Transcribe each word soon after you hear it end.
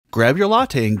Grab your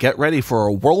latte and get ready for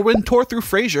a whirlwind tour through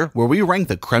Frasier, where we rank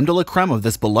the creme de la creme of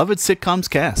this beloved sitcom's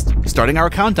cast. Starting our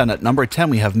countdown at number 10,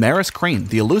 we have Niles Crane,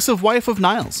 the elusive wife of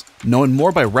Niles. Known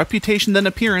more by reputation than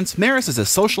appearance, Maris is a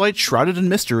socialite shrouded in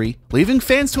mystery, leaving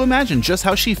fans to imagine just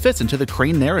how she fits into the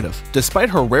Crane narrative. Despite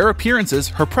her rare appearances,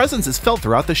 her presence is felt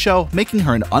throughout the show, making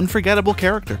her an unforgettable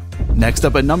character. Next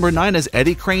up at number 9 is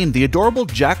Eddie Crane, the adorable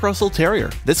Jack Russell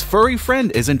Terrier. This furry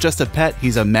friend isn't just a pet,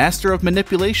 he's a master of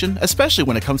manipulation, especially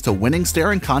when it comes to winning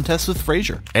staring contests with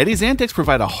Frasier. Eddie's antics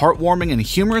provide a heartwarming and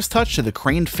humorous touch to the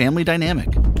Crane family dynamic.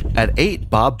 At 8,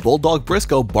 Bob Bulldog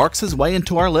Briscoe barks his way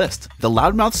into our list. The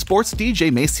loudmouth sports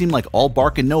DJ may seem like all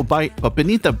bark and no bite, but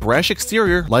beneath the brash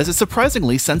exterior lies a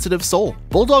surprisingly sensitive soul.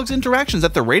 Bulldog's interactions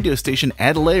at the radio station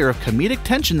add a layer of comedic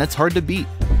tension that's hard to beat.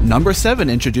 Number 7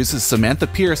 introduces Samantha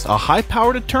Pierce, a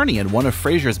high-powered attorney and one of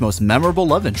Frasier's most memorable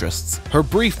love interests. Her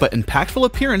brief but impactful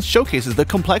appearance showcases the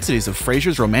complexities of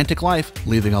Frasier's romantic life,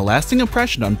 leaving a lasting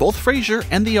impression on both Frasier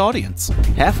and the audience.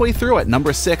 Halfway through at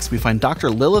number 6, we find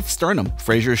Dr. Lilith Sternum,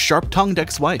 Frasier's sharp-tongued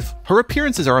ex-wife. Her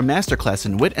appearances are a masterclass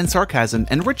in wit and sarcasm,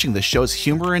 enriching the show's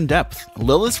humor and depth.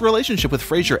 Lilith's relationship with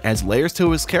Frasier adds layers to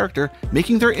his character,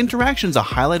 making their interactions a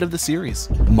highlight of the series.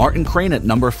 Martin Crane at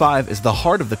number 5 is the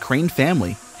heart of the Crane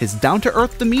family. His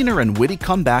down-to-earth demeanor and witty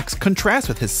comebacks contrast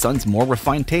with his son's more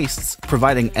refined tastes,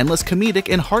 providing endless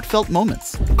comedic and heartfelt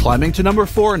moments. Climbing to number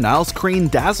 4, Niles Crane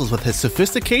dazzles with his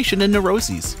sophistication and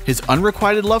neuroses. His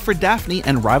unrequited love for Daphne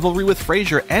and rivalry with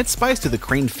Frasier add spice to the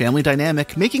Crane family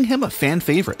dynamic, making him a fan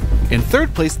favorite. In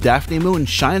third place, Daphne Moon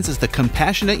shines as the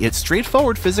compassionate yet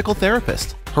straightforward physical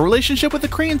therapist. Her relationship with the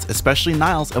Cranes, especially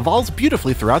Niles, evolves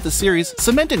beautifully throughout the series,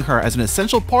 cementing her as an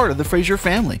essential part of the Frasier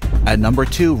family. At number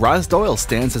 2, Roz Doyle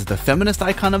stands as the feminist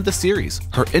icon of the series.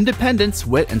 Her independence,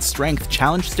 wit, and strength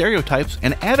challenge stereotypes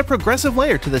and add a progressive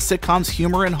layer to the sitcom's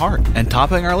humor and heart. And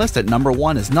topping our list at number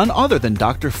 1 is none other than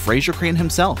Dr. Frasier Crane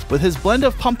himself. With his blend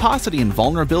of pomposity and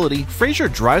vulnerability, Frasier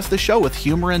drives the show with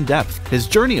humor and depth. His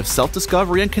journey of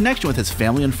self-discovery and connection with his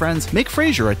family and friends make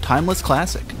Frasier a timeless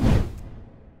classic.